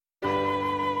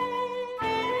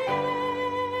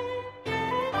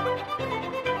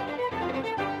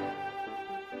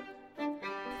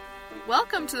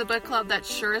Welcome to the book club that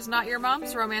sure is not your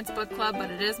mom's romance book club,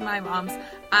 but it is my mom's.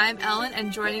 I'm Ellen,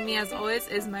 and joining me as always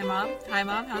is my mom. Hi,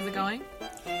 Mom. How's it going?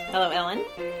 Hello, Ellen.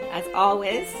 As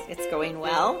always, it's going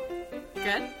well.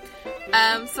 Good.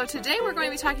 So today we're going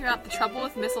to be talking about The Trouble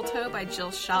with Mistletoe by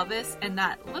Jill Shalvis and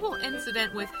that little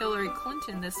incident with Hillary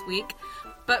Clinton this week.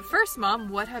 But first, Mom,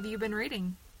 what have you been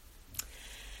reading?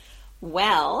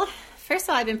 Well, first of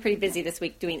all, I've been pretty busy this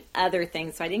week doing other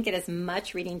things, so I didn't get as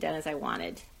much reading done as I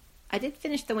wanted. I did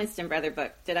finish the Winston Brother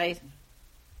book. Had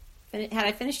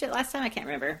I finished it last time? I can't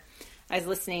remember. I was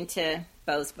listening to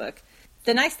Bo's book.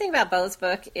 The nice thing about Bo's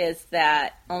book is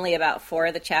that only about 4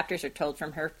 of the chapters are told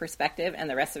from her perspective, and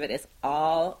the rest of it is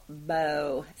all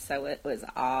Bo. So it was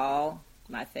all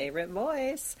my favorite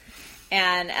voice.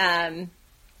 And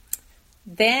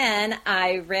then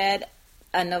I read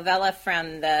a novella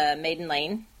from the Maiden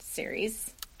Lane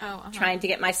series, trying to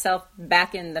get myself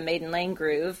back in the Maiden Lane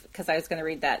groove, because I was going to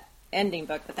read that ending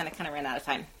book, but then I kind of ran out of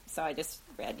time. So I just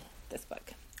read this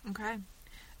book. Okay.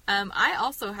 I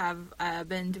also have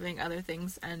been doing other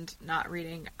things and not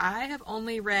reading. I have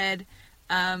only read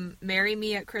Marry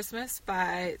Me at Christmas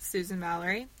by Susan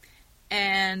Mallory.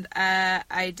 And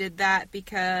I did that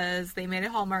because they made a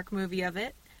Hallmark movie of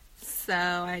it. So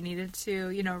I needed to,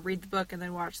 read the book and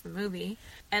then watch the movie.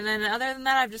 And then other than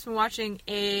that, I've just been watching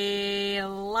a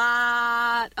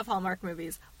lot of Hallmark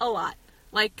movies. A lot.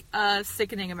 Like a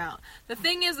sickening amount. The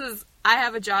thing is I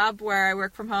have a job where I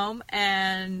work from home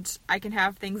and I can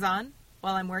have things on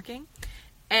while I'm working.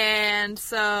 And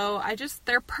so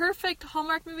they're perfect.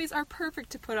 Hallmark movies are perfect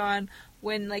to put on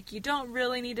when, you don't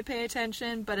really need to pay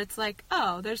attention, but it's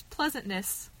there's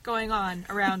pleasantness going on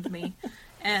around me.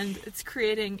 And it's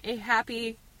creating a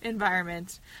happy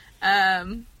environment.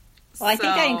 Well, I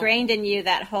think I ingrained in you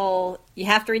that whole, you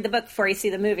have to read the book before you see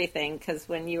the movie thing, because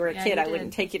when you were a kid, I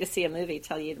wouldn't take you to see a movie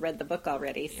till you'd read the book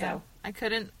already, so. Yeah, I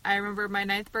couldn't. I remember my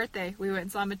 9th birthday, we went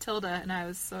and saw Matilda, and I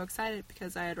was so excited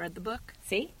because I had read the book.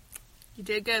 See? You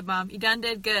did good, Mom. You done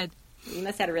did good. You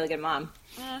must have had a really good mom.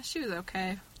 She was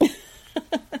okay.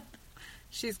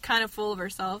 She's kind of full of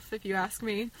herself, if you ask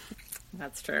me.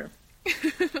 That's true.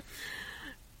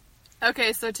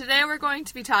 Okay, so today we're going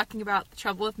to be talking about The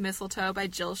Trouble with Mistletoe by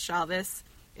Jill Shalvis.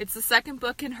 It's the second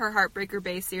book in her Heartbreaker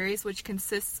Bay series, which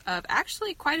consists of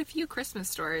actually quite a few Christmas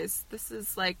stories. This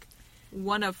is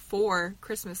one of 4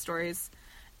 Christmas stories.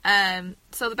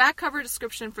 So the back cover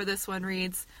description for this one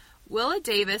reads, Willa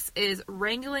Davis is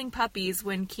wrangling puppies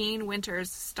when Keen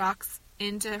Winters stalks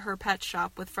into her pet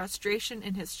shop with frustration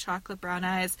in his chocolate brown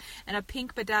eyes and a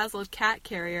pink bedazzled cat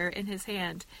carrier in his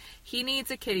hand. He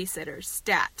needs a kitty sitter,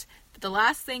 stat. But the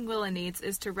last thing Willa needs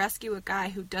is to rescue a guy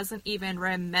who doesn't even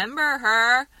remember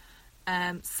her.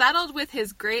 Saddled with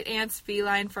his great aunt's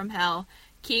feline from hell,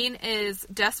 Keen is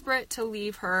desperate to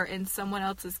leave her in someone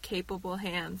else's capable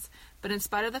hands. But in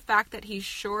spite of the fact that he's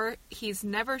sure he's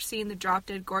never seen the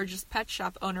drop-dead gorgeous pet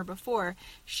shop owner before,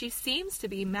 she seems to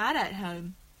be mad at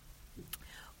him.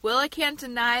 Willa can't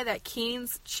deny that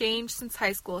Keen's changed since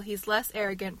high school. He's less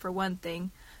arrogant, for one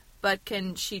thing. But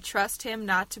can she trust him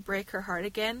not to break her heart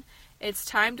again? It's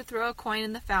time to throw a coin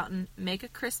in the fountain, make a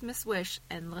Christmas wish,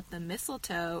 and let the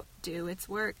mistletoe do its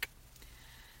work.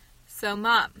 So,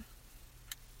 Mom,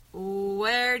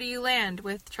 where do you land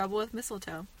with Trouble with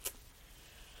Mistletoe?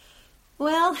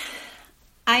 Well,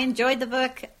 I enjoyed the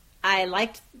book. I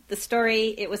liked the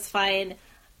story. It was fine.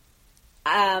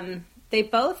 They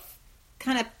both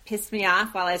kind of pissed me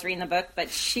off while I was reading the book, but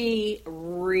she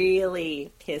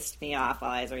really pissed me off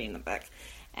while I was reading the book.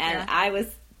 And I was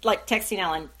texting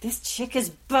Ellen, this chick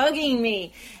is bugging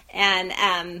me. And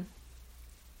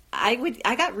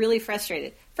I got really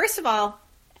frustrated. First of all,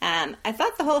 I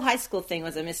thought the whole high school thing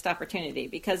was a missed opportunity,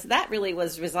 because that really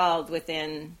was resolved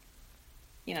within,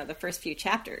 the first few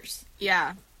chapters.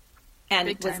 Yeah. And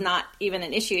it was not even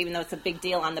an issue, even though it's a big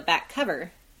deal on the back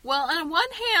cover. Well, on one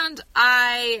hand,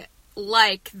 I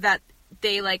like that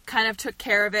they kind of took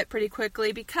care of it pretty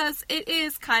quickly, because it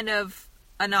is kind of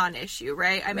a non-issue,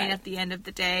 right? I mean, at the end of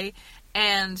the day.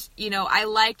 And, I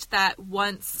liked that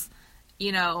once,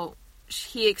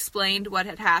 he explained what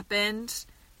had happened,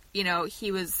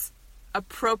 he was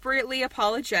appropriately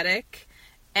apologetic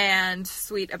and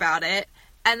sweet about it,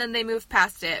 and then they moved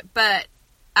past it. But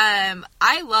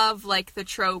I love, the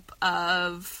trope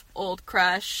of old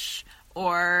crush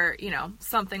or,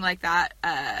 something like that.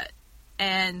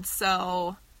 And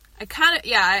so I kind of,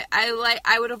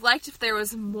 I would have liked if there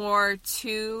was more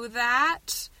to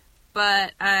that,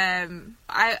 but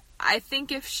I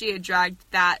think if she had dragged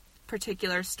that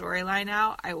particular storyline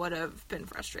out, I would have been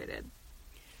frustrated.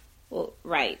 Well,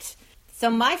 right. So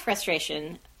my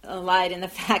frustration lied in the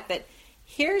fact that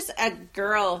Here's a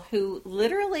girl who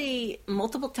literally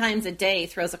multiple times a day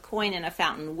throws a coin in a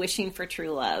fountain wishing for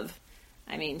true love.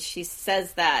 I mean, she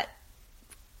says that,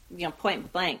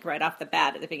 point blank right off the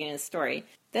bat at the beginning of the story.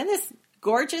 Then this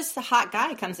gorgeous, hot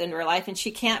guy comes into her life, and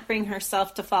she can't bring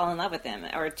herself to fall in love with him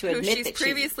or to admit that she's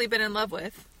previously been in love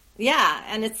with. Yeah,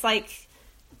 and it's like,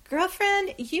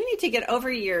 girlfriend, you need to get over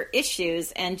your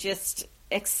issues and just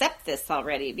accept this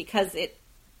already, because it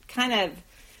kind of,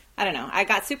 I don't know, I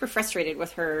got super frustrated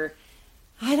with her.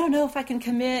 I don't know if I can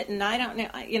commit, and I don't know,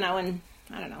 and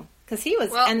I don't know. Because he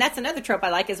was, and that's another trope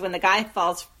I like, is when the guy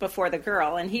falls before the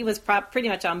girl, and he was pretty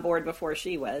much on board before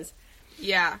she was.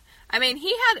 Yeah. I mean,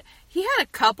 he had a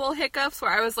couple hiccups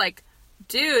where I was like,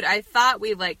 dude, I thought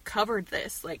we, like, covered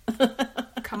this. Like,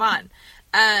 come on.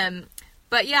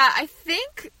 But yeah, I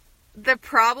think the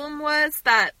problem was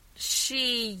that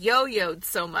she yo-yoed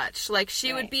so much. Like,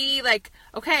 she would be like,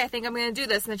 okay, I think I'm going to do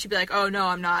this. And then she'd be like, oh, no,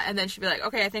 I'm not. And then she'd be like,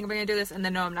 okay, I think I'm going to do this. And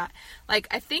then, no, I'm not. Like,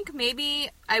 I think maybe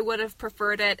I would have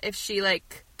preferred it if she,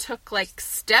 like, took, like,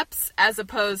 steps as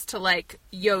opposed to, like,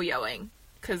 yo-yoing.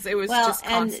 Because it was just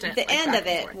constant. And the end of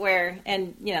it where,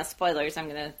 and, spoilers, I'm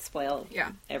going to spoil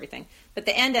everything. But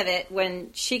the end of it, when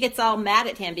she gets all mad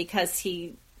at him because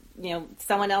he,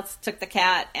 someone else took the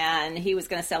cat and he was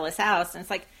going to sell his house. And it's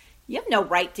like, you have no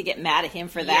right to get mad at him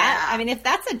for that. Yeah. I mean, if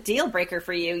that's a deal breaker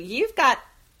for you, you've got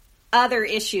other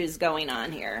issues going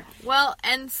on here. Well,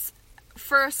 and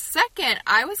for a second,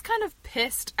 I was kind of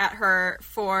pissed at her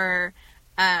for,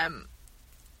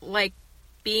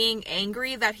 being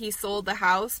angry that he sold the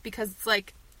house, because it's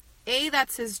like, A,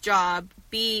 that's his job,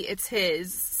 B, it's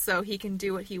his, so he can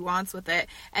do what he wants with it.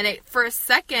 And for a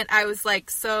second, I was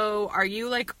like, so are you,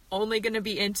 like, only going to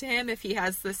be into him if he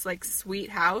has this, like,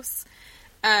 sweet house?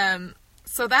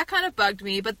 So that kind of bugged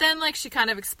me, but then, like, she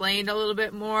kind of explained a little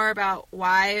bit more about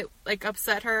why it, like,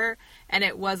 upset her, and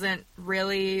it wasn't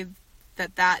really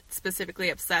that specifically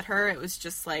upset her. It was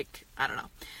just, like, I don't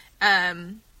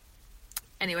know.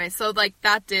 Anyway, so, like,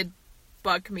 that did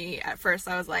bug me at first.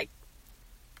 I was like,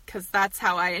 because that's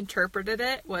how I interpreted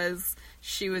it, was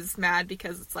she was mad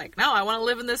because it's like, no, I want to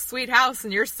live in this sweet house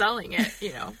and you're selling it,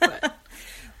 but.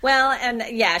 Well, and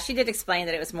yeah, she did explain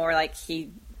that it was more like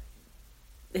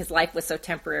his life was so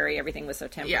temporary, everything was so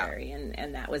temporary,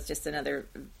 and that was just another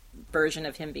version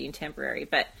of him being temporary.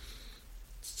 But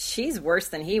she's worse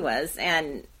than he was,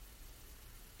 and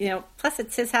plus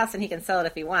it's his house and he can sell it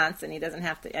if he wants, and he doesn't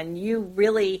have to, and you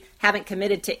really haven't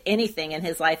committed to anything in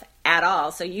his life at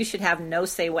all, so you should have no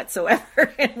say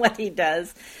whatsoever in what he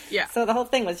does. Yeah. So the whole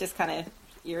thing was just kind of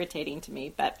irritating to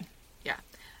me, but. Yeah.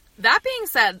 That being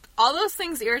said, all those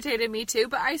things irritated me too,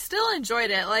 but I still enjoyed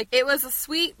it. Like, it was a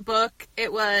sweet book.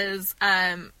 It was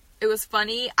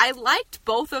funny. I liked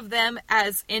both of them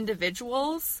as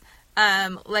individuals.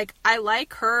 I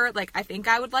like her, I think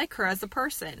I would like her as a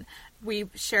person. We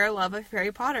share a love of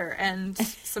Harry Potter and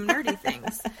some nerdy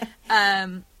things.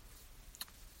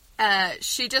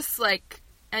 She just,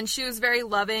 and she was very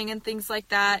loving and things like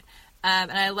that.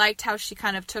 And I liked how she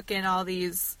kind of took in all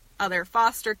these other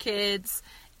foster kids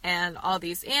and all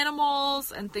these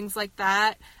animals and things like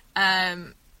that.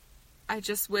 I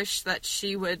just wish that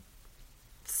she would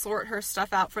sort her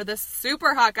stuff out for this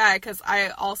super hot guy, because I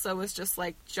also was just,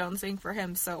 jonesing for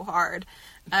him so hard.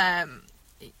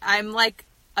 I'm,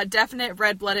 a definite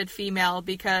red-blooded female,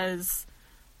 because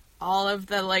all of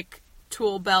the,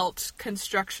 tool belt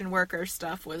construction worker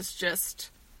stuff was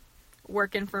just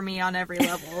working for me on every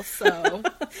level, so.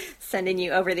 Sending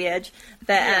you over the edge.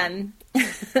 And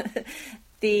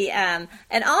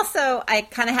also, I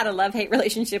kind of had a love-hate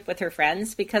relationship with her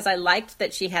friends, because I liked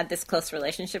that she had this close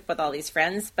relationship with all these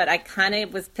friends, but I kind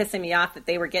of was pissing me off that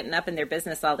they were getting up in their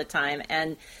business all the time,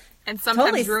 and sometimes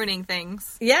totally, ruining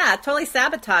things. Yeah, totally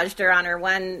sabotaged her on her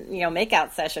one,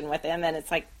 makeout session with him, and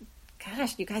it's like,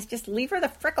 gosh, you guys just leave her the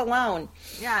frick alone.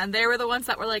 Yeah, and they were the ones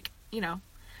that were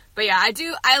but yeah,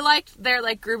 I liked their,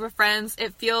 group of friends.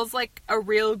 It feels like a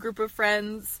real group of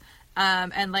friends.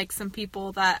 And some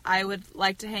people that I would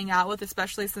like to hang out with,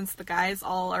 especially since the guys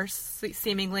all are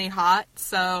seemingly hot.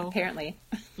 So apparently,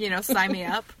 sign me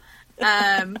up.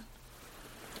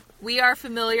 We are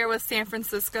familiar with San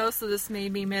Francisco, so this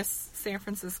made me miss San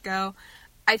Francisco.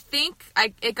 I think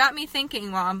it got me thinking,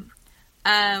 Mom.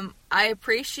 I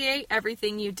appreciate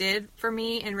everything you did for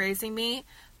me in raising me,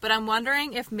 but I'm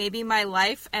wondering if maybe my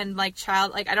life and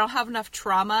child, I don't have enough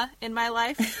trauma in my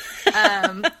life,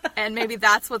 and maybe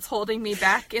that's what's holding me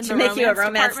back in the romance department. To make you a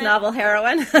romance novel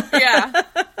heroine. Yeah.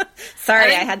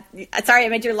 Sorry, I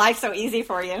made your life so easy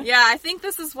for you. Yeah, I think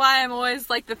this is why I'm always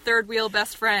the third wheel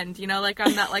best friend. I'm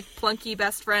that plunky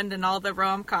best friend in all the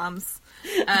rom-coms.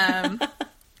 And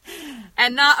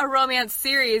And not a romance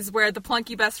series where the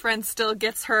plunky best friend still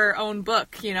gets her own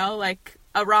book, you know, like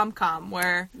a rom-com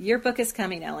where... Your book is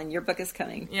coming, Ellen. Your book is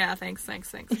coming. Yeah, thanks.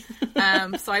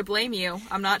 So I blame you.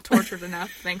 I'm not tortured enough.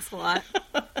 Thanks a lot.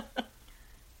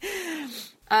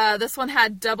 This one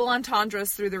had double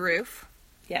entendres through the roof.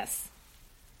 Yes.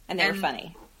 And they were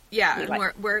funny. Yeah, we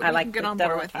can get on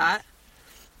board with that.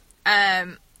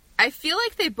 I feel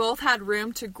like they both had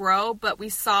room to grow, but we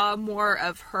saw more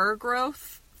of her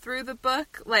growth through the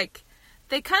book. Like,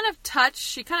 she kind of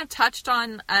touched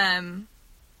on,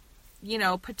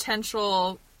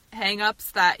 potential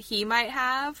hang-ups that he might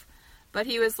have. But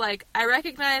he was like, I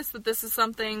recognize that this is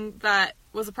something that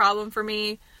was a problem for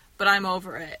me, but I'm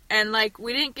over it. And, like,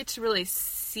 we didn't get to really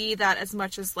see that as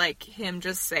much as, like, him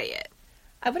just say it.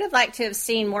 I would have liked to have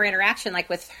seen more interaction, like,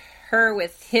 with her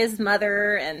with his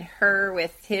mother and her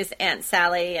with his Aunt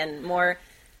Sally and more.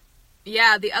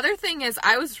 Yeah, the other thing is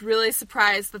I was really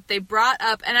surprised that they brought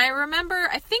up, and I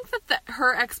think that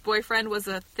her ex-boyfriend was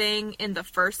a thing in the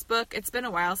first book. It's been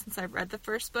a while since I've read the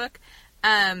first book.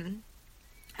 I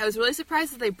was really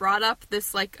surprised that they brought up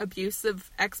this, like,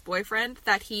 abusive ex-boyfriend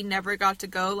that he never got to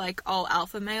go, like, all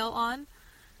alpha male on.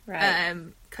 Right.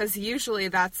 Because usually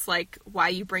that's, like, why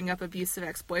you bring up abusive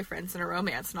ex-boyfriends in a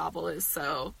romance novel is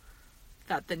so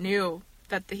that the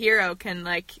hero can,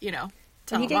 like, you know,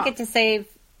 tell he him did off. get to save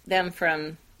them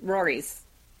from Rory's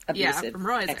abusive from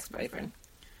Rory's ex-boyfriend.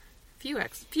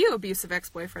 Few abusive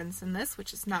ex-boyfriends in this,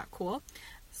 which is not cool.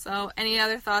 So, any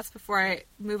other thoughts before I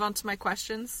move on to my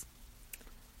questions?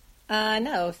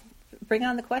 No. Bring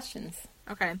on the questions.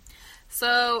 Okay.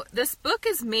 So, this book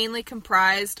is mainly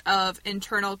comprised of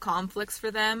internal conflicts for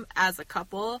them as a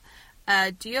couple.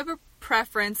 Do you have a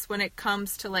preference when it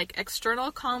comes to, like,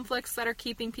 external conflicts that are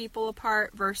keeping people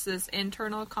apart versus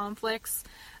internal conflicts?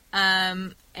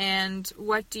 And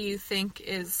what do you think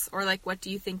is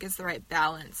the right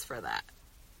balance for that?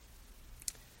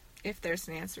 If there's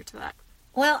an answer to that.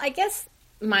 Well, I guess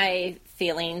my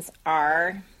feelings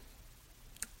are,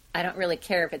 I don't really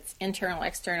care if it's internal,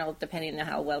 external, depending on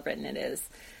how well written it is.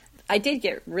 I did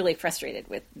get really frustrated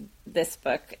with this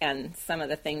book and some of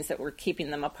the things that were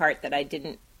keeping them apart that I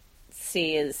didn't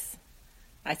see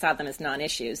I saw them as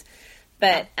non-issues.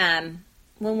 But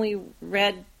when we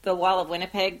read The Wall of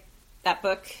Winnipeg, that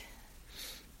book,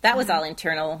 that was all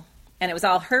internal, and it was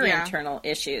all her internal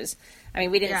issues. I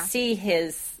mean, we didn't see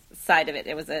his side of it.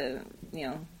 It was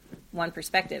one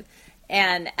perspective.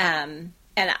 And I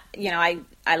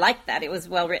liked that. It was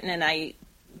well written, and I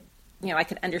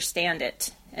could understand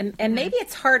it. And maybe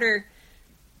it's harder,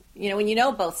 when you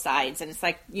know both sides, and it's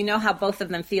like, you know how both of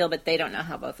them feel, but they don't know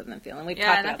how both of them feel. And we've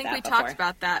talked about that I think we before. talked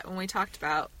about that when we talked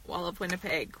about Wall of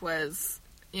Winnipeg was,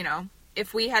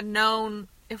 if we had known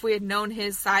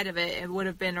his side of it, it would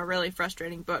have been a really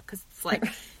frustrating book, because it's like,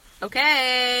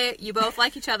 okay, you both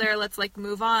like each other, let's, like,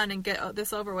 move on and get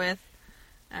this over with.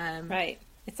 Right.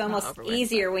 It's almost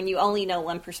easier when you only know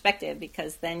one perspective,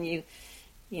 because then you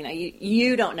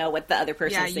don't know what the other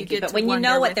person's thinking. But when you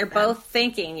know what they're both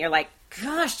thinking, you're like,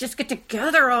 gosh, just get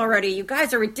together already. You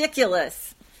guys are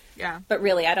ridiculous. Yeah. But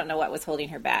really, I don't know what was holding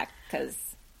her back, because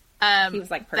he was,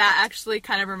 like, perfect. That actually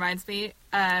kind of reminds me,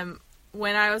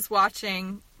 when I was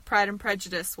watching Pride and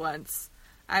Prejudice once,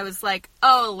 I was like,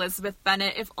 oh, Elizabeth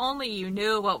Bennet, if only you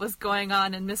knew what was going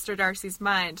on in Mr. Darcy's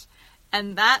mind.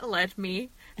 And that led me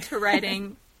to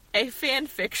writing a fan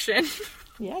fiction.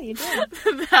 Yeah, you did.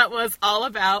 That was all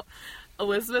about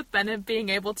Elizabeth Bennet being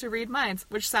able to read minds,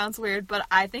 which sounds weird, but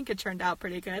I think it turned out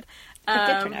pretty good. It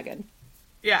did turn out good.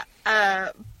 Yeah.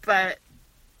 But,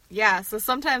 yeah, so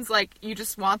sometimes, like, you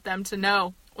just want them to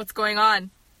know what's going on.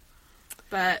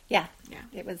 But, yeah,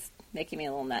 it was making me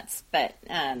a little nuts. But,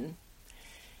 and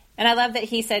I love that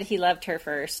he said he loved her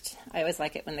first. I always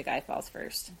like it when the guy falls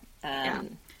first.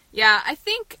 Yeah, I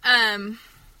think I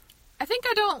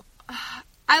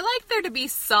like there to be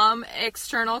some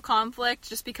external conflict,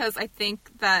 just because I think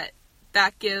that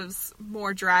gives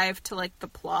more drive to, like, the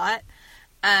plot.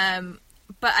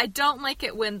 But I don't like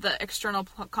it when the external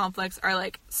conflicts are,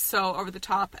 like, so over the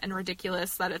top and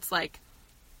ridiculous that it's like,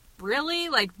 really?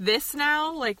 Like, this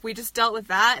now? Like, we just dealt with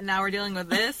that and now we're dealing with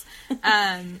this?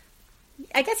 I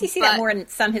guess you see that more in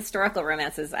some historical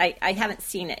romances. I haven't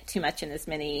seen it too much in as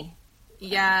many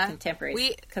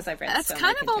contemporaries, because I've read that's so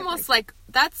kind many of almost like,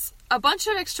 that's a bunch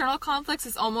of external conflicts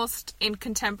is almost, in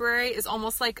contemporary, is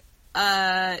almost like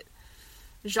a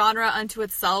genre unto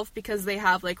itself, because they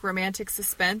have, like, romantic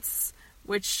suspense,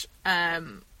 which I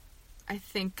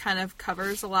think kind of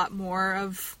covers a lot more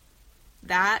of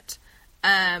that.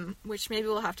 Which maybe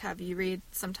we'll have to have you read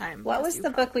sometime. What was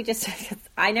the book we just...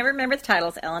 I never remember the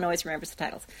titles. Ellen always remembers the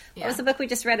titles. What was the book we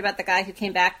just read about the guy who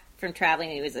came back from traveling.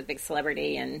 He was a big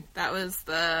celebrity, and That was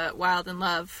the Wild in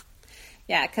Love.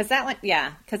 yeah, because that one,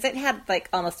 yeah, because it had like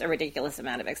almost a ridiculous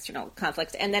amount of external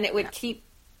conflict, and then it would keep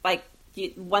like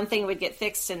one thing would get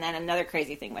fixed, and then another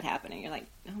crazy thing would happen, and you're like,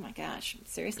 oh my gosh,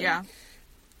 seriously? Yeah.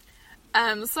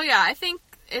 So yeah, I think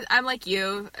I'm like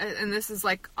you, and this is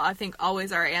like I think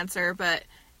always our answer. But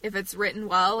if it's written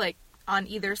well, like on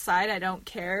either side, I don't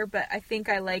care. But I think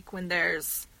I like when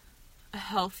there's a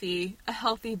healthy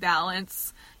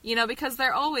balance, you know, because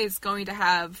they're always going to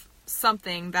have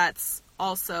something that's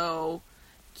also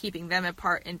keeping them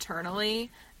apart internally,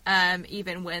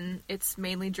 even when it's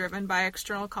mainly driven by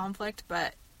external conflict.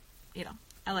 But you know,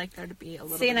 I like there to be a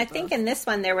little. See, and bit I of think both. in this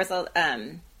one there was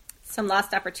some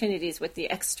lost opportunities with the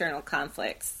external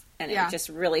conflicts, and Yeah. it just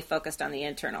really focused on the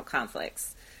internal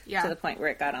conflicts Yeah. to the point where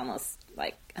it got almost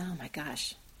like, oh my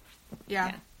gosh.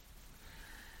 Yeah.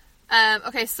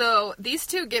 Okay, so these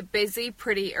two get busy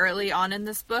pretty early on in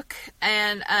this book,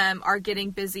 and are getting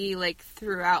busy like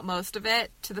throughout most of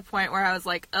it, to the point where I was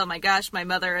like, oh my gosh, my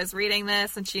mother is reading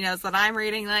this and she knows that I'm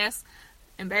reading this.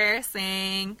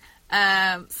 Embarrassing.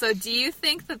 So do you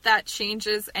think that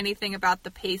changes anything about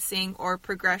the pacing or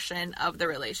progression of the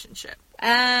relationship?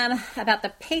 About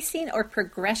the pacing or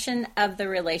progression of the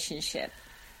relationship.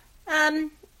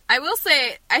 I will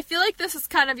say, I feel like this is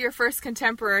kind of your first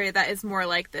contemporary that is more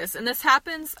like this. And this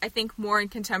happens, I think, more in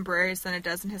contemporaries than it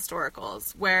does in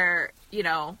historicals, where, you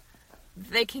know,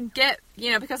 they can get,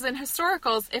 you know, because in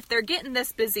historicals, if they're getting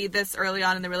this busy this early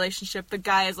on in the relationship, the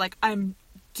guy is like, I'm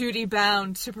duty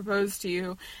bound to propose to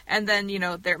you. And then, you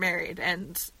know, they're married,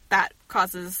 and that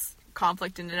causes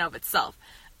conflict in and of itself.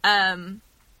 But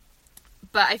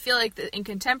I feel like that in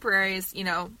contemporaries, you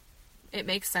know, it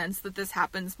makes sense that this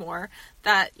happens more,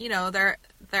 that, you know,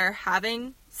 they're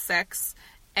having sex,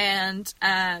 and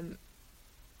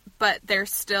but they're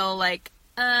still like,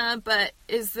 but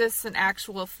is this an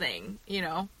actual thing, you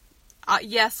know?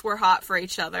 Yes, we're hot for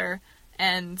each other,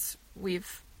 and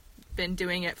we've been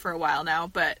doing it for a while now,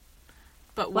 but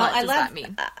what does that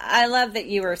mean? I love that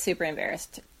you were super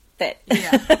embarrassed. That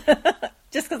Yeah.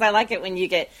 Just because I like it when you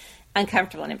get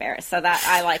uncomfortable and embarrassed, so that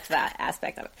I liked that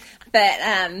aspect of it.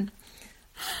 But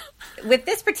with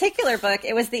this particular book,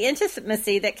 it was the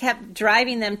intimacy that kept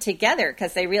driving them together,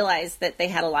 because they realized that they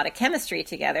had a lot of chemistry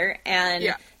together,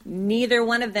 and neither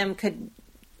one of them could,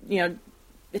 you know,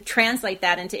 translate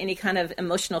that into any kind of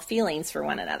emotional feelings for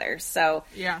one another. So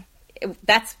Yeah.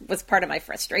 That was part of my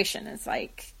frustration. It's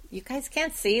like, you guys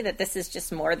can't see that this is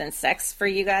just more than sex for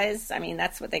you guys. I mean,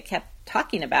 that's what they kept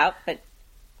talking about, but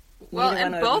well,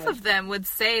 and both of them would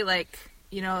say, like,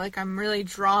 you know, like, I'm really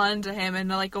drawn to him in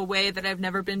like a way that I've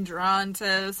never been drawn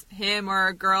to him or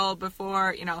a girl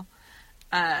before, you know.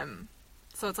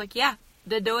 So it's like, yeah,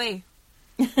 the doy.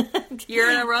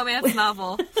 You're in a romance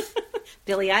novel.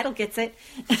 Billy Idol gets it.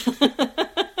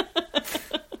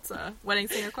 It's a wedding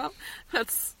singer quote.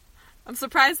 I'm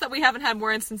surprised that we haven't had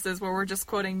more instances where we're just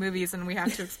quoting movies and we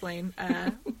have to explain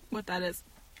what that is.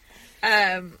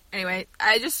 Anyway,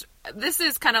 this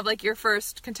is kind of like your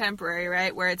first contemporary,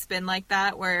 right? Where it's been like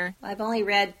that, where... I've only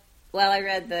read, I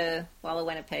read the Wall of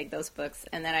Winnipeg, those books,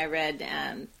 and then I read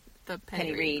the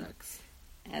Penny Reid books.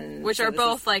 And which so are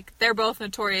both, like, they're both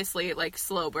notoriously, like,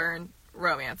 slow burn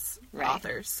romance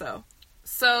authors,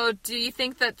 So do you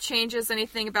think that changes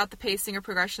anything about the pacing or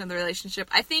progression of the relationship?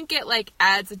 I think it, like,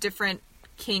 adds a different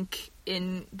kink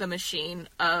in the machine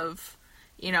of,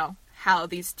 you know, how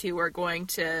these two are going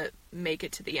to make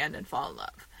it to the end and fall in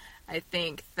love. I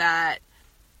think that,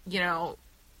 you know,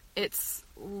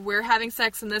 we're having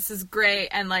sex and this is great,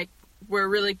 and, like, we're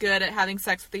really good at having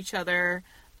sex with each other,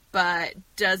 but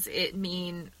does it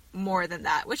mean more than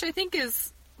that? Which I think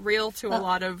is real to a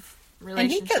lot of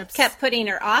relationships. And he kept putting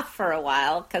her off for a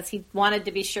while because he wanted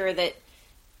to be sure that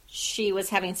she was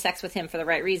having sex with him for the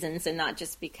right reasons, and not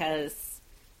just because,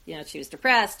 you know, she was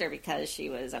depressed, or because she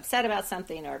was upset about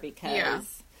something, or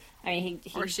because I mean,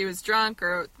 he or she was drunk,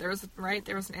 or there was an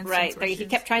instance right. where He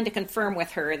kept trying to confirm with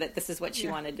her that this is what she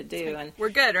wanted to do, and we're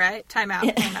good, right? Time out.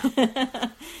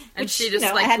 And which, she just, you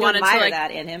know, like, I had wanted to, like, that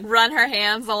in him. Run her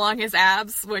hands along his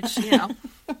abs, which, you know,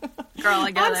 girl, I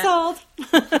get I'm it. sold.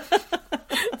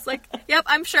 It's like, yep,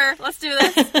 I'm sure. Let's do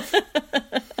this.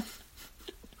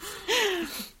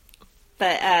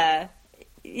 But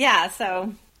yeah,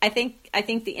 so I think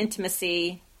the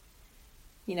intimacy,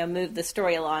 you know, moved the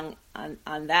story along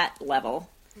on that level.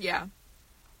 Yeah.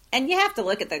 And you have to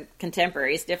look at the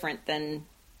contemporaries different than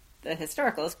the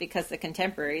historicals, because the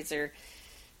contemporaries are,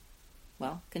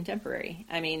 well, contemporary.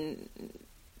 I mean,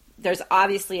 there's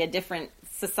obviously a different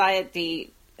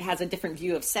society has a different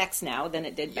view of sex now than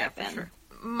it did back then. Sure.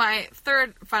 My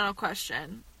third final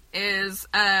question. is,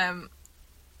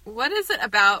 what is it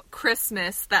about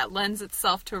Christmas that lends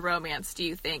itself to romance, do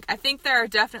you think? I think there are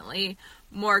definitely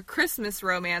more Christmas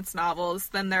romance novels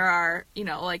than there are, you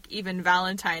know, like even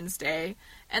Valentine's Day.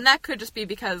 And that could just be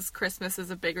because Christmas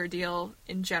is a bigger deal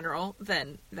in general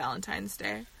than Valentine's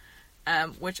Day,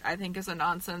 which I think is a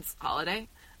nonsense holiday.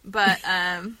 But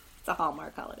it's a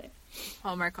Hallmark holiday.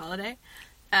 Hallmark holiday.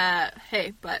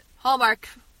 Hey, but Hallmark,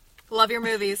 love your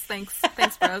movies. Thanks,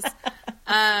 bros.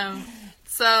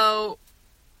 So,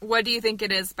 what do you think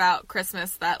it is about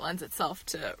Christmas that lends itself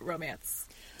to romance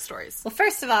stories? Well,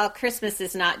 first of all, Christmas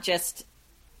is not just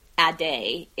a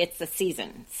day; it's a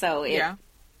season. So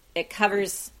it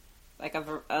covers like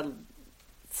a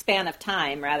span of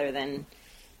time rather than,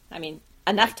 I mean,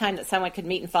 enough time that someone could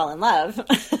meet and fall in love.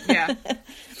 Yeah.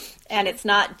 And it's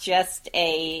not just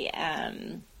a,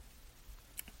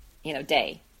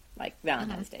 day. Like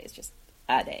Valentine's Day is just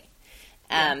a day.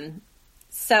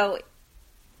 So,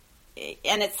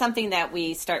 and it's something that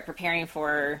we start preparing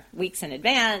for weeks in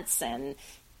advance and,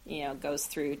 goes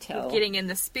through till... Getting in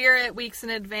the spirit weeks in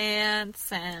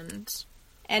advance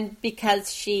And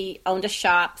because she owned a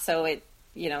shop, so it,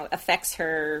 affects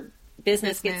her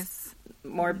business. Gets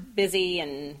more busy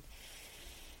and...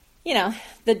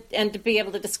 and to be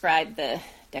able to describe the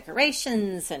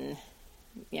decorations and,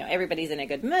 everybody's in a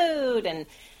good mood and,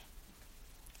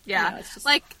 it's just...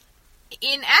 Like,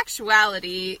 in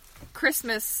actuality,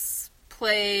 Christmas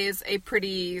plays a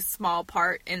pretty small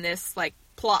part in this, like,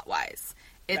 plot-wise.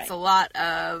 It's a lot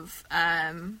of,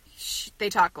 they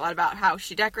talk a lot about how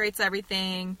she decorates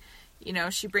everything,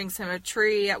 she brings him a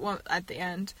tree at the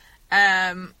end,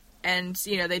 and,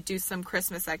 they do some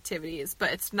Christmas activities,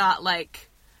 but it's not like...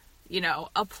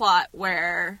 a plot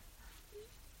where,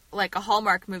 like a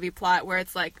Hallmark movie plot where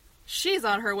it's like, she's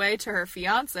on her way to her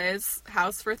fiance's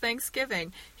house for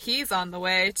Thanksgiving. He's on the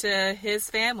way to his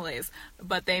family's,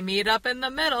 but they meet up in the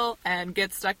middle and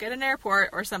get stuck at an airport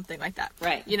or something like that.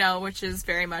 Right. Which is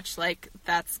very much like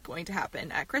that's going to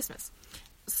happen at Christmas.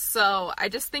 So I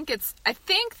think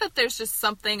that there's just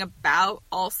something about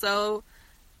also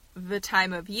the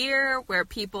time of year where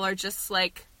people are just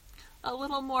like, a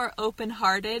little more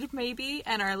open-hearted, maybe,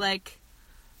 and are, like,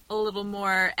 a little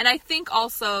more... And I think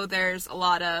also there's a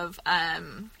lot of...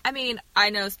 I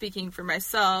know, speaking for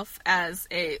myself as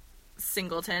a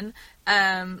singleton,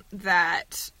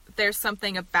 that there's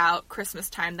something about Christmas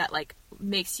time that, like,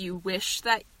 makes you wish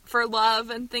that for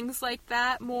love and things like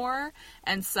that more.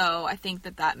 And so I think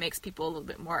that makes people a little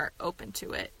bit more open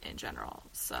to it in general,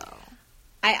 so...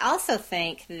 I also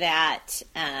think that...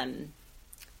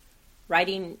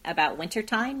 writing about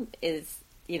wintertime is,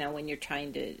 when you're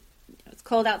trying to, it's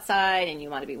cold outside and you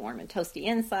want to be warm and toasty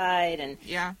inside. And,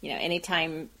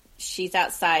 anytime she's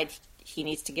outside, he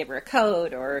needs to give her a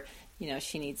coat or,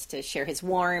 she needs to share his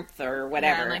warmth or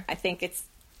whatever. Yeah, I think it's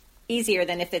easier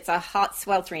than if it's a hot,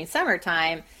 sweltering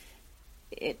summertime.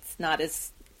 It's not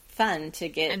as fun to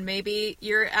get. And maybe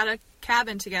you're at a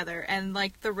cabin together and,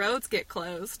 like, the roads get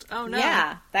closed. Oh, no.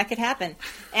 Yeah, that could happen.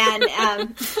 And,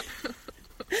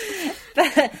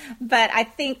 but I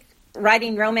think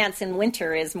writing romance in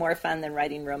winter is more fun than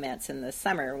writing romance in the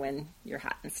summer when you're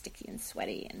hot and sticky and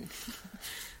sweaty. And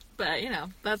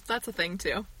but that's a thing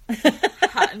too.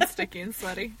 Hot and sticky and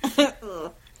sweaty.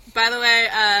 By the way,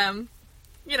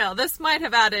 this might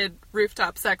have added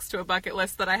rooftop sex to a bucket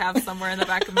list that I have somewhere in the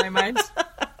back of my mind.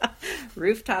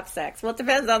 Rooftop sex. Well, it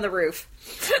depends on the roof.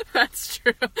 That's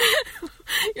true.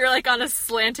 You're like on a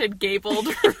slanted, gabled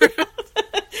roof.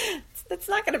 It's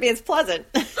not going to be as pleasant.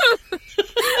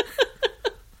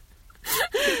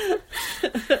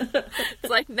 It's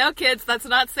like, no, kids, that's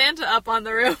not Santa up on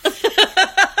the roof.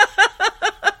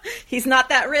 He's not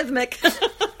that rhythmic. I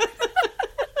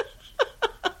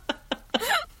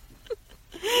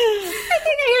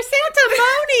think I hear Santa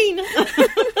moaning.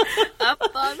 Up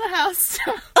on the house.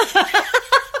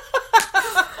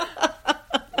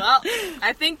 Well,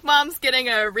 I think Mom's getting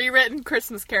a rewritten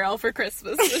Christmas Carol for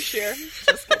Christmas this year.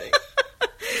 Just kidding.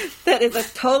 That is a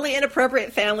totally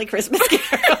inappropriate family Christmas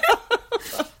carol.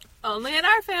 Only in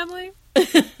our family.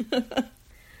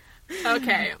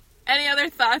 Okay. Any other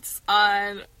thoughts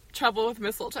on Trouble with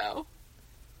Mistletoe?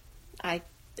 I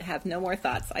have no more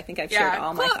thoughts. I think I've shared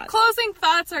all my thoughts. Closing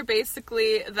thoughts are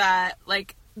basically that,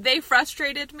 like, they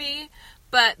frustrated me,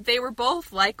 but they were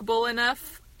both likable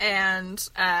enough and,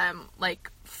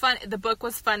 fun. The book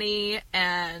was funny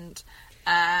and,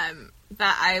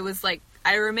 that I was, like,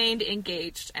 I remained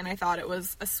engaged, and I thought it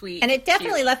was a sweet... And it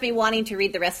definitely left me wanting to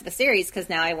read the rest of the series, because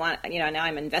now I want, now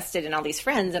I'm invested in all these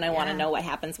friends, and I want to know what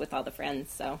happens with all the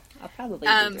friends, so I'll probably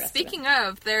read the rest Speaking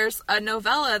of, there's a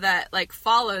novella that, like,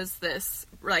 follows this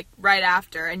like right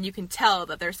after, and you can tell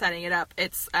that they're setting it up.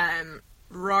 It's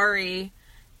Rory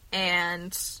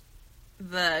and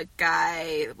the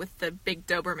guy with the big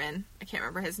Doberman. I can't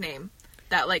remember his name.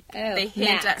 That they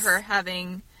hint at her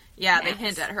having they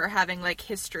hint at her having like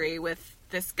history with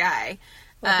this guy.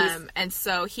 Well, and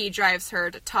so he drives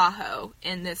her to Tahoe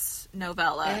in this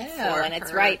novella. Oh, and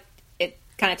it's right. It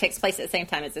kind of takes place at the same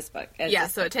time as this book.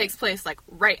 So it takes place like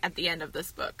right at the end of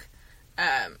this book.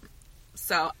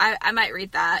 So I might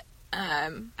read that.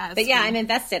 I'm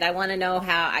invested. I want to know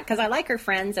how, because I like her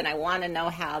friends, and I want to know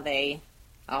how they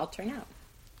all turn out.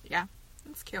 Yeah,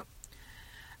 that's cute.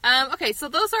 Okay, so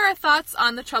those are our thoughts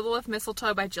on The Trouble with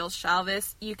Mistletoe by Jill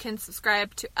Shalvis. You can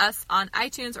subscribe to us on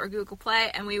iTunes or Google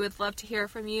Play, and we would love to hear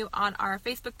from you on our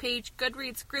Facebook page,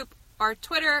 Goodreads group, or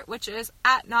Twitter, which is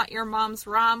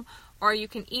 @NotYourMomsRom, or you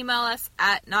can email us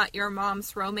at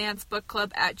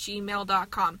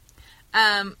notyourmomsromancebookclub@gmail.com.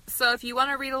 So if you want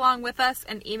to read along with us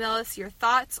and email us your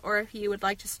thoughts, or if you would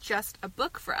like to suggest a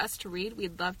book for us to read,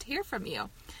 we'd love to hear from you.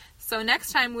 So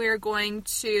next time we're going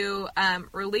to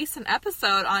release an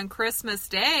episode on Christmas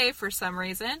Day for some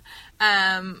reason,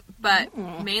 but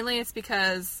mainly it's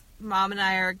because Mom and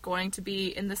I are going to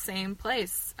be in the same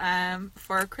place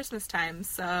for Christmas time,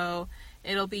 so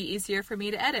it'll be easier for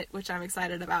me to edit, which I'm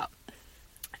excited about.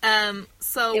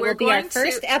 So it will be our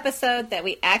first episode that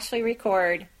we actually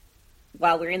record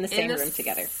while we're in the same room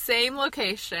together. Same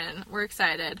location. We're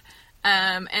excited.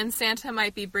 And Santa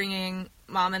might be bringing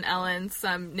Mom and Ellen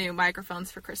some new microphones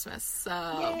for Christmas. So,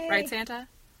 Yay. Right, Santa?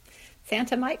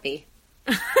 Santa might be.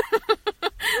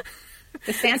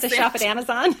 Does Santa shop at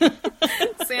Amazon?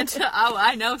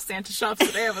 I know Santa shops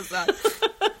at Amazon.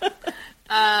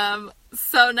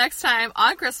 So next time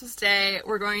on Christmas Day,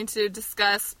 we're going to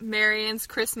discuss Marion's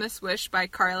Christmas Wish by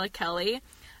Carla Kelly.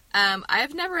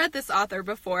 I've never read this author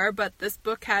before, but this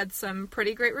book had some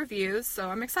pretty great reviews, so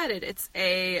I'm excited. It's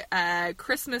a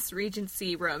Christmas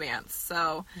Regency romance,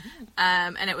 so,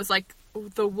 and it was like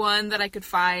the one that I could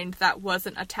find that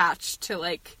wasn't attached to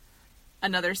like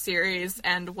another series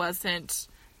and wasn't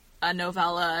a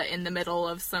novella in the middle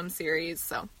of some series,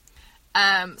 so.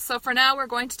 So for now, we're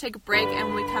going to take a break,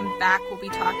 and when we come back, we'll be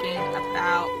talking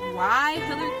about why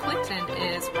Hillary Clinton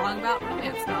is wrong about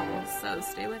romance novels, so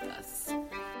stay with us.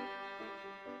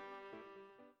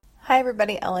 Hi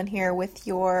everybody, Ellen here with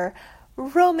your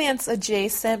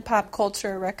romance-adjacent pop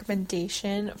culture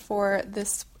recommendation for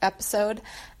this episode.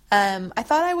 I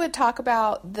thought I would talk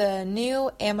about the new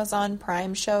Amazon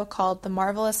Prime show called The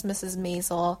Marvelous Mrs.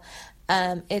 Maisel.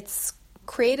 It's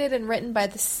created and written by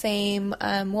the same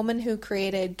woman who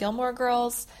created Gilmore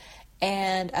Girls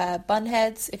and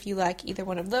Bunheads, if you like either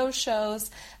one of those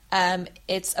shows.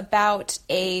 It's about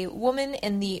a woman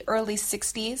in the early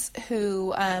 60s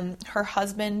who her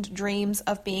husband dreams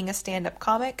of being a stand-up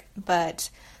comic, but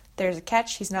there's a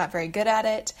catch, he's not very good at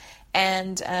it.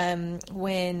 And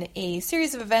when a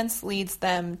series of events leads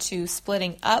them to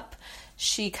splitting up,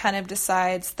 she kind of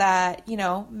decides that,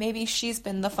 maybe she's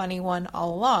been the funny one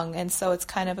all along. And so it's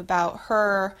kind of about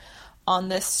her on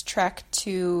this trek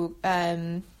to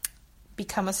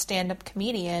become a stand-up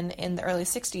comedian in the early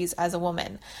 60s as a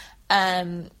woman.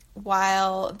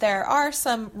 While there are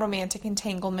some romantic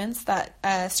entanglements that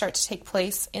start to take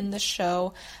place in the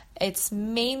show, it's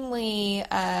mainly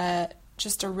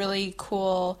just a really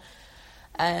cool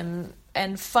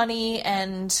and funny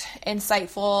and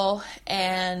insightful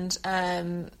and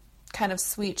kind of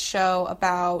sweet show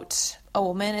about a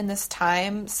woman in this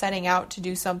time setting out to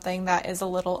do something that is a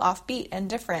little offbeat and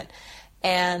different.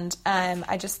 And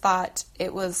I just thought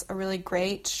it was a really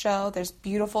great show. There's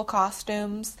beautiful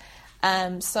costumes.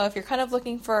 So if you're kind of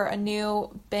looking for a new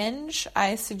binge,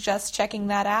 I suggest checking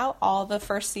that out. All the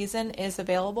first season is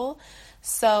available.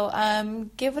 So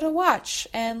give it a watch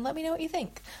and let me know what you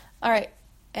think. All right,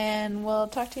 and we'll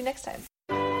talk to you next time.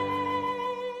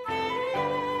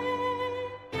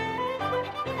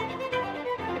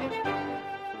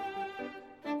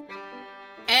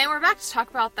 And we're back to talk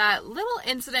about that little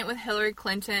incident with Hillary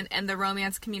Clinton and the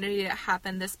romance community that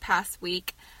happened this past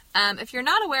week. If you're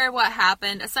not aware of what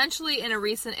happened, essentially in a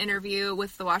recent interview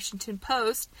with the Washington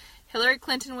Post, Hillary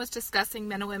Clinton was discussing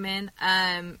men and women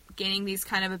gaining these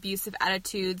kind of abusive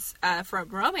attitudes from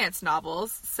romance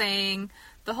novels, saying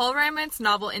the whole romance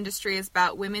novel industry is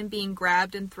about women being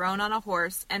grabbed and thrown on a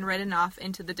horse and ridden off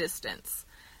into the distance.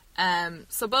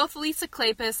 So both Lisa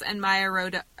Kleypas and Maya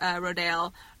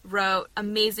Rodale wrote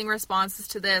amazing responses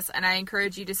to this, and I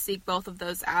encourage you to seek both of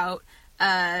those out.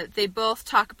 They both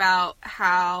talk about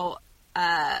how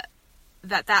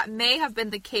that may have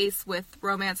been the case with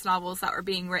romance novels that were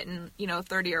being written,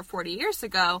 30 or 40 years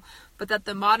ago, but that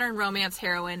the modern romance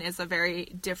heroine is a very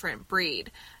different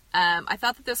breed. I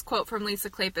thought that this quote from Lisa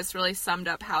Kleypas really summed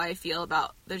up how I feel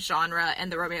about the genre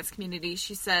and the romance community.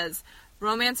 She says,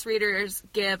 "Romance readers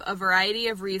give a variety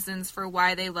of reasons for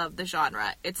why they love the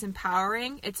genre. It's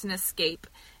empowering, it's an escape.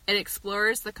 It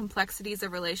explores the complexities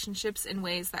of relationships in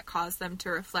ways that cause them to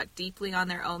reflect deeply on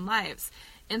their own lives.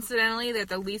 Incidentally, they're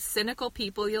the least cynical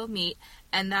people you'll meet,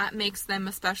 and that makes them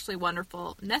especially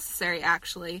wonderful, necessary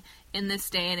actually, in this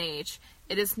day and age.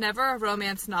 It is never a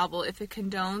romance novel if it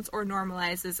condones or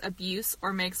normalizes abuse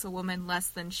or makes a woman less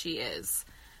than she is."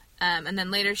 And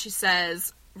then later she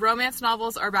says, "Romance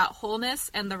novels are about wholeness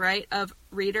and the right of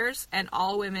readers and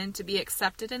all women to be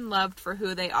accepted and loved for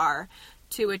who they are,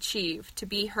 to achieve, to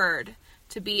be heard,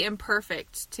 to be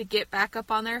imperfect, to get back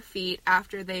up on their feet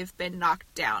after they've been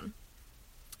knocked down."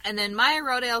 And then Maya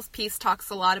Rodale's piece talks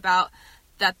a lot about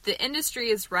that the industry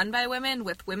is run by women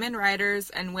with women writers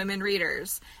and women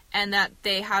readers, and that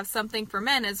they have something for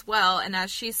men as well. And as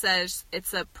she says,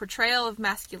 it's a portrayal of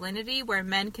masculinity where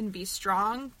men can be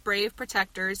strong, brave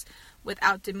protectors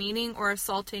without demeaning or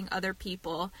assaulting other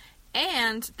people,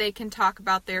 and they can talk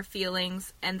about their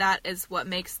feelings, and that is what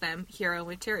makes them hero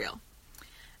material.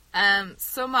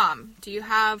 So Mom, do you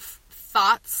have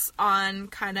thoughts on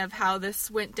kind of how this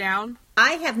went down?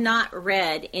 I have not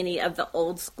read any of the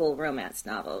old school romance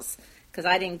novels because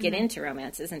I didn't get into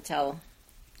romances until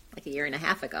like a year and a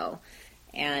half ago.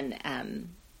 And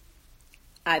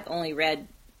I've only read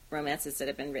romances that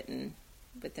have been written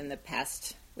within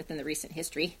the recent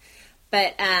history.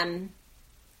 But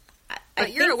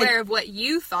But you're aware of what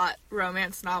you thought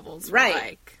romance novels were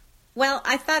like. Well,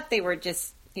 I thought they were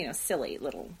just, silly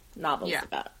little novels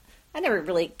about. I never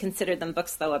really considered them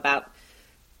books, though, about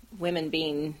women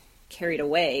being carried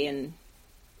away. And,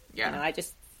 I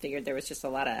just figured there was just a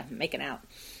lot of making out.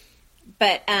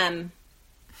 But, and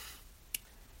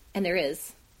there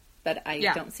is. But I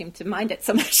don't seem to mind it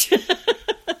so much.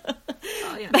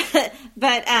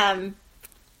 But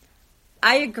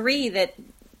I agree that,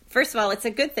 first of all, it's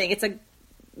a good thing.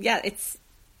 It's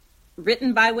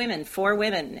written by women for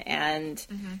women, and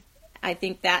I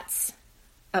think that's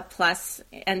a plus.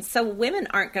 And so women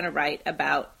aren't going to write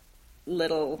about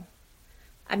little.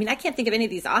 I mean, I can't think of any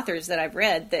of these authors that I've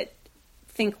read that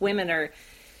think women are,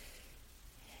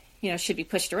 should be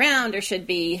pushed around or should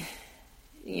be,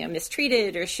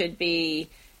 mistreated or should be.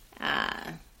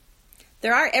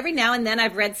 There are every now and then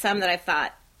I've read some that I've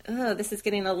thought, oh, this is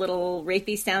getting a little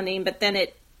rapey sounding, but then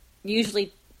it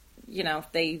usually,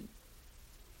 they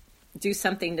do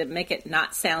something to make it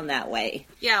not sound that way.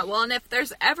 Yeah, well, and if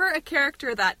there's ever a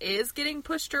character that is getting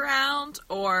pushed around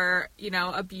or,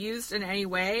 abused in any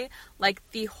way, like,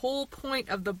 the whole point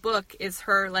of the book is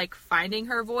her, like, finding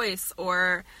her voice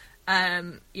or,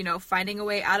 finding a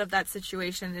way out of that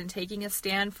situation and taking a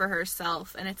stand for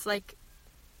herself. And it's like,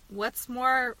 what's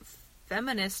more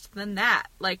feminist than that?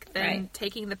 Like, than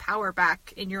taking the power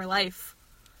back in your life.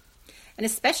 And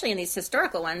especially in these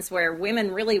historical ones where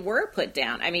women really were put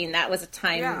down. I mean, that was a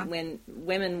time when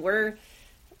women were,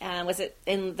 was it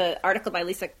in the article by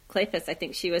Lisa Kleypas, I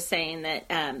think she was saying that,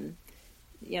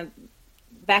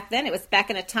 back then, it was back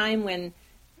in a time when,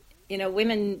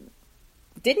 women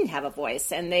didn't have a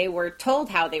voice and they were told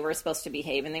how they were supposed to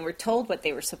behave and they were told what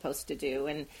they were supposed to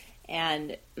do.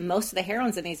 And most of the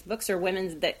heroines in these books are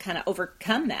women that kind of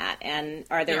overcome that and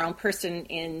are their own person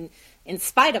in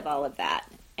spite of all of that.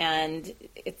 And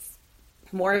it's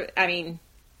more, I mean,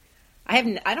 I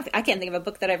can't think of a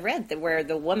book that I've read where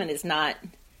the woman is not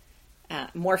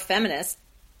more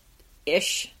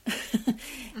feminist-ish,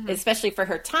 especially for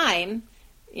her time,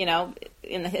 in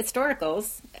the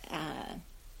historicals,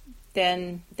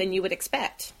 than you would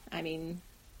expect. I mean,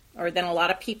 or than a lot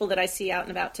of people that I see out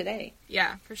and about today.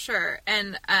 Yeah, for sure.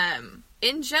 And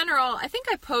in general, I think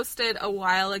I posted a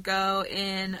while ago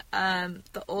in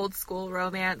the Old School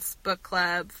Romance Book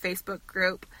Club Facebook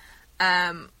group,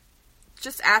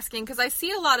 just asking, because I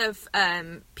see a lot of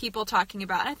people talking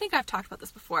about, and I think I've talked about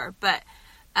this before, but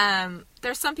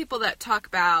there's some people that talk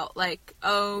about, like,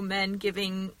 men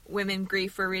giving women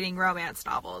grief for reading romance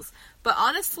novels. But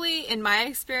honestly, in my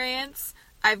experience,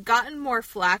 I've gotten more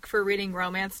flack for reading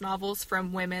romance novels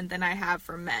from women than I have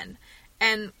from men.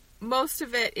 And most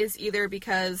of it is either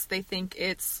because they think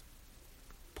it's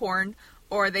porn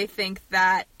or they think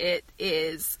that it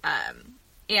is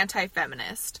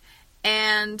anti-feminist.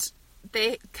 And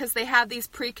because they have these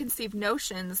preconceived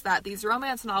notions that these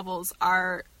romance novels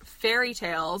are fairy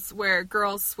tales where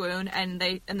girls swoon and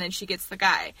then she gets the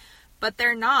guy. but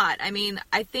they're not. I mean,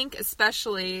 I think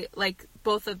especially, like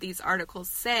both of these articles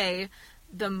say,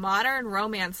 the modern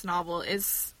romance novel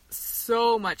is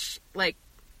so much, like,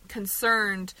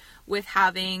 concerned with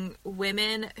having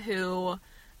women who,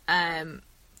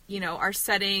 you know, are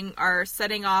setting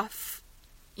off,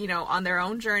 you know, on their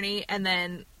own journey, and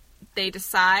then they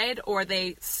decide, or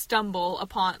they stumble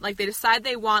upon, like, they decide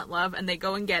they want love and they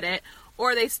go and get it,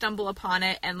 or they stumble upon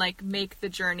it and, like, make the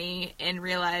journey in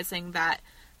realizing that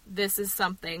this is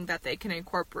something that they can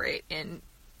incorporate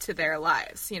into their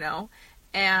lives, you know?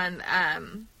 And,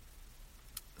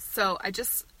 so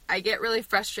I get really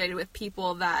frustrated with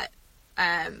people that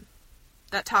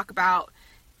talk about,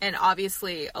 and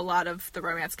obviously a lot of the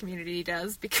romance community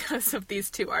does because of these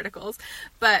two articles,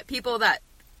 but people that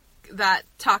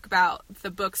talk about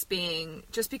the books being,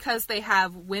 just because they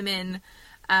have women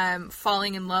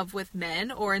falling in love with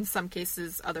men, or in some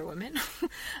cases other women,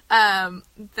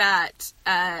 that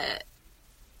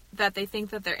they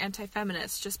think that they're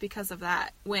anti-feminist just because of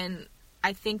that, when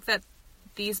I think that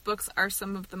these books are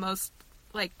some of the most,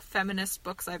 like, feminist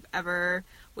books I've ever,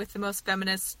 with the most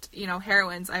feminist, you know,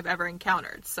 heroines I've ever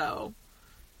encountered. So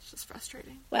it's just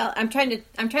frustrating. Well, I'm trying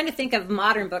to think of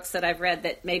modern books that I've read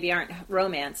that maybe aren't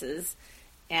romances,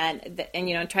 and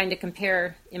you know, trying to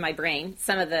compare in my brain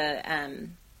some of the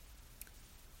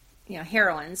you know,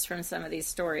 heroines from some of these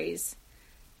stories,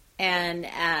 and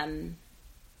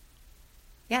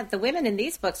yeah, the women in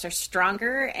these books are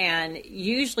stronger and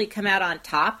usually come out on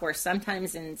top, where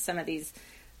sometimes in some of these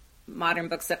modern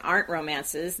books that aren't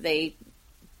romances, they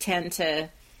tend to,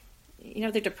 you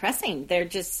know, they're depressing. They're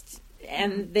just,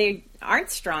 and they aren't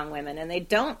strong women, and they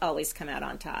don't always come out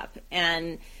on top.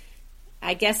 And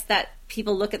I guess that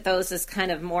people look at those as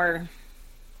kind of more,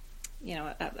 you know,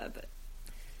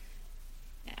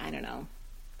 I don't know,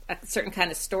 a certain kind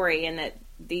of story, and that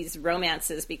these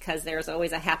romances, because there's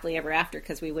always a happily ever after,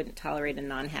 because we wouldn't tolerate a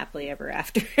non-happily ever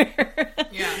after.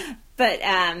 Yeah. But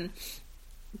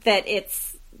that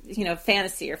it's, you know,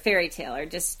 fantasy or fairy tale, or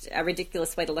just a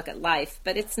ridiculous way to look at life.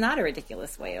 But it's not a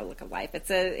ridiculous way to look at life. It's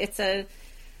an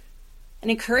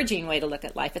encouraging way to look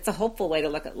at life. It's a hopeful way to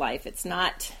look at life. It's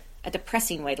not a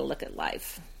depressing way to look at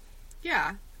life.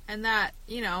 Yeah. And that,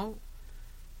 you know,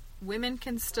 women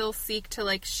can still seek to,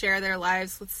 like, share their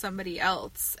lives with somebody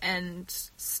else and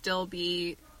still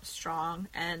be strong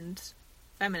and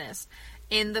feminist.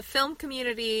 In the film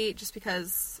community, just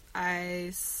because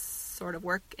I sort of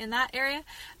work in that area,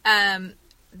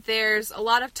 there's a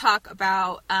lot of talk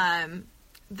about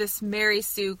this Mary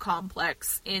Sue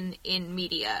complex in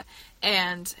media,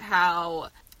 and how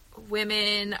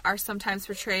women are sometimes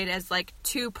portrayed as, like,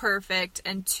 too perfect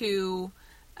and too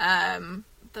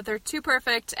that they're too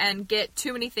perfect and get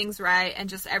too many things right, and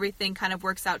just everything kind of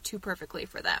works out too perfectly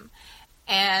for them.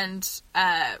 And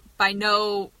by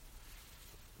no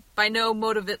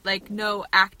motive, like, no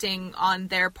acting on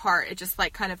their part, it just,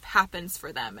 like, kind of happens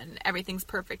for them, and everything's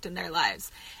perfect in their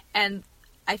lives. And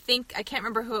I think, I can't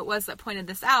remember who it was that pointed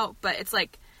this out, but it's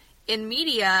like, in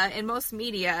media, in most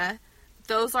media,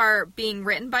 those are being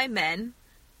written by men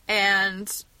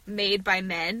and made by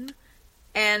men.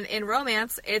 And in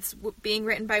romance, it's being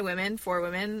written by women, for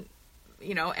women,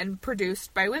 you know, and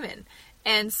produced by women.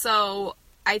 And so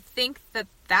I think that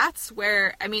that's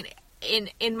where, I mean,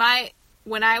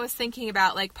 when I was thinking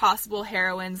about, like, possible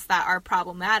heroines that are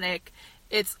problematic,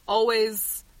 it's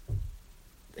always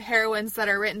heroines that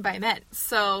are written by men.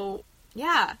 So,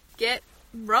 yeah, get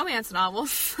romance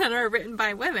novels that are written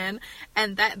by women,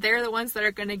 and that they're the ones that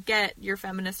are going to get your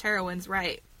feminist heroines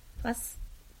right. Plus,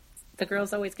 the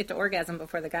girls always get to orgasm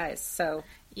before the guys, so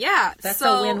yeah, that's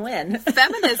a win-win.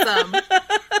 Feminism.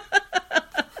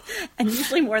 And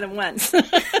usually more than once.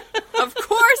 Of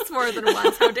course more than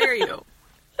once. How dare you?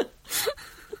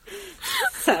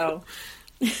 So,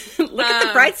 look at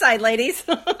the bright side, ladies.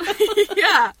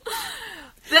 Yeah.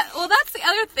 Well, that's the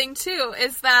other thing, too,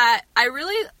 is that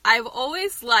I've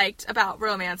always liked about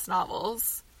romance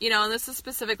novels, you know, and this is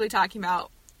specifically talking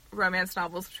about romance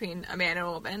novels between a man and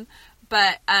a woman,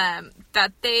 but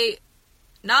that they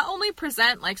not only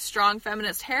present, like, strong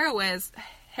feminist heroines,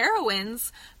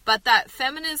 but that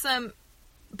feminism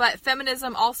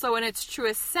also in its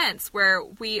truest sense, where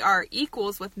we are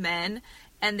equals with men,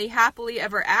 and the happily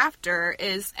ever after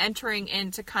is entering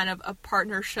into kind of a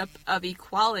partnership of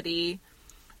equality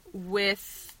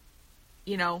with,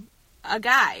 you know, a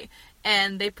guy.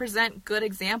 And they present good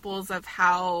examples of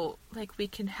how, like, we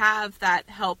can have that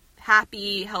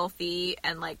happy, healthy,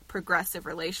 and, like, progressive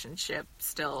relationship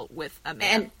still with a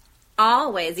man. And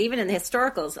always, even in the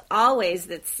historicals, always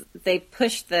they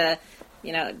push the,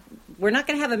 you know, we're not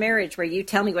going to have a marriage where you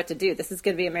tell me what to do. This is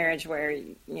going to be a marriage where,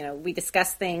 we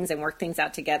discuss things and work things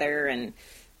out together. And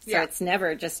so it's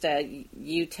never just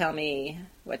you tell me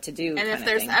what to do. And if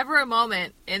there's ever a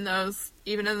moment in those,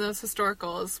 even in those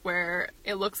historicals, where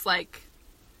it looks like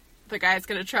the guy's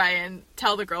going to try and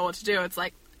tell the girl what to do, it's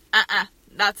like,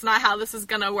 that's not how this is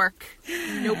going to work.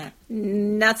 Nope.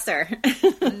 No, sir.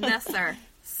 No, sir.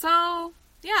 So,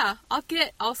 yeah,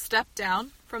 I'll step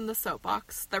down from the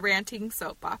soapbox, the ranting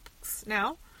soapbox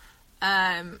now.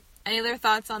 Any other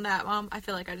thoughts on that, Mom? I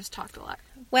feel like I just talked a lot.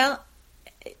 Well,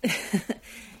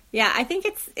 yeah, I think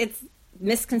it's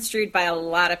misconstrued by a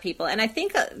lot of people. And I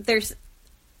think there's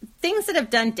things that have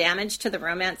done damage to the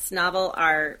romance novel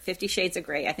are 50 Shades of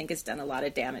Grey, I think, has done a lot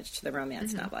of damage to the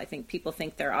romance novel. I think people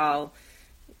think they're all,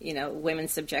 women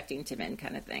subjecting to men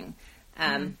kind of thing.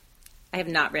 I have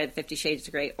not read 50 Shades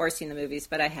of Grey or seen the movies,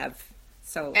 but I have.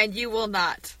 So, and you will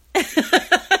not.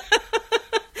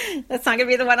 That's not going to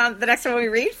be the next one we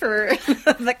read for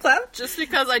the club? Just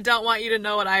because I don't want you to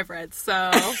know what I've read,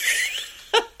 so...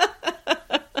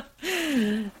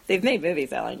 They've made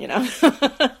movies, Ellen,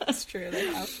 That's true, they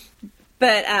have.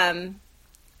 But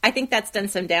I think that's done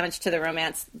some damage to the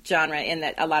romance genre in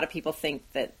that a lot of people think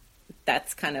that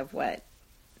that's kind of what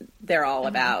they're all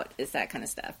about, is that kind of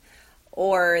stuff.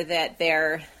 Or that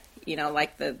they're,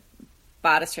 like the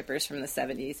bodice strippers from the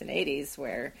 70s and 80s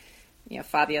where...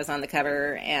 Fabio's on the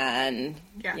cover, and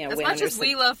as much as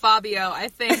we love Fabio, I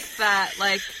think that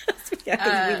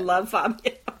we love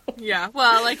Fabio. Yeah,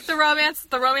 well, the romance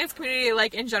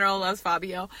community, in general, loves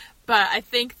Fabio, but I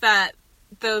think that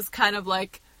those kind of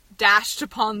dashed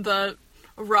upon the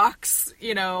rocks,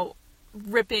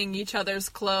 ripping each other's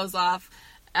clothes off,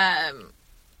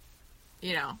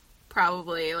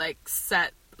 probably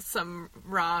set some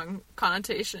wrong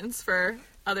connotations for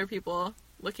other people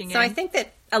looking in. So I think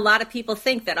that a lot of people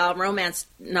think that all romance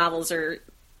novels are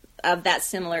of that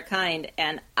similar kind,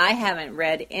 and I haven't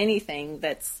read anything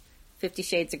that's 50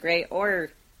 Shades of Grey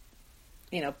or,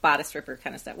 bodice stripper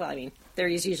kind of stuff. Well, I mean, there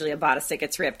is usually a bodice that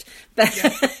gets ripped. But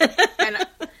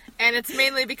and it's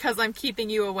mainly because I'm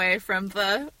keeping you away from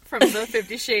the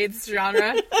 50 Shades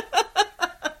genre.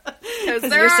 Because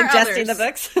you're suggesting others. The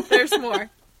books. There's more.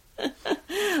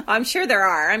 I'm sure there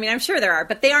are.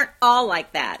 But they aren't all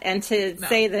like that. And to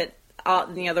say that all,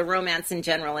 the romance in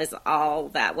general is all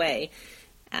that way,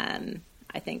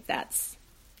 I think that's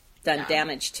done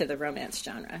damage to the romance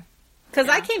genre. Because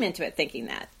I came into it thinking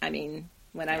that. I mean,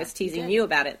 when I was teasing you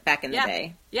about it back in the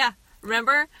day. Yeah.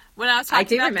 Remember when I was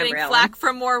talking about getting flack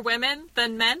from more women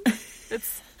than men?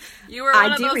 You were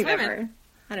one of those women.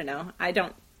 I don't know. I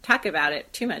don't talk about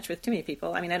it too much with too many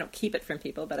people. I mean, I don't keep it from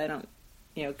people, but I don't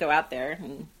go out there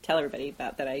and tell everybody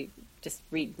about that. I just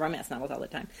read romance novels all the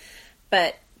time.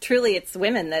 But truly, it's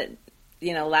women that,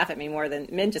 laugh at me more than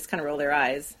men. Just kind of roll their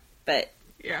eyes. But,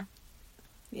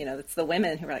 it's the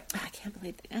women who are like, I can't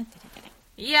believe that.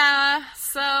 Yeah,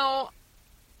 so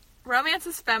romance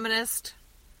is feminist.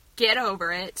 Get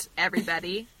over it,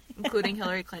 everybody, including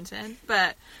Hillary Clinton.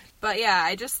 But yeah,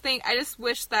 I just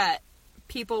wish that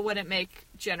people wouldn't make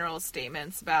general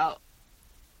statements about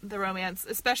the romance,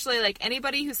 especially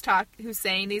anybody who's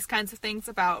saying these kinds of things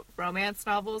about romance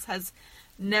novels has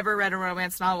never read a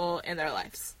romance novel in their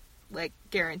lives,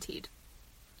 guaranteed.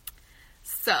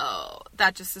 So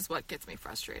that just is what gets me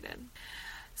frustrated.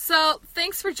 So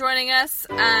thanks for joining us.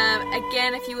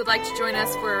 Again, if you would like to join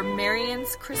us for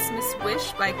Marion's Christmas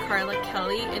Wish by Carla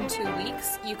Kelly in 2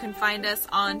 weeks, you can find us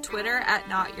on Twitter at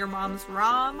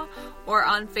NotYourMomsRom, or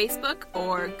on Facebook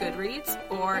or Goodreads,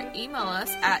 or email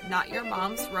us at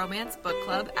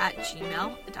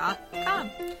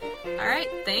NotYourMomsRomanceBookClub@gmail.com. All right,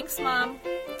 thanks, Mom.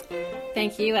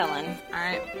 Thank you, Ellen. All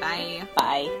right, bye.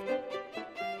 Bye.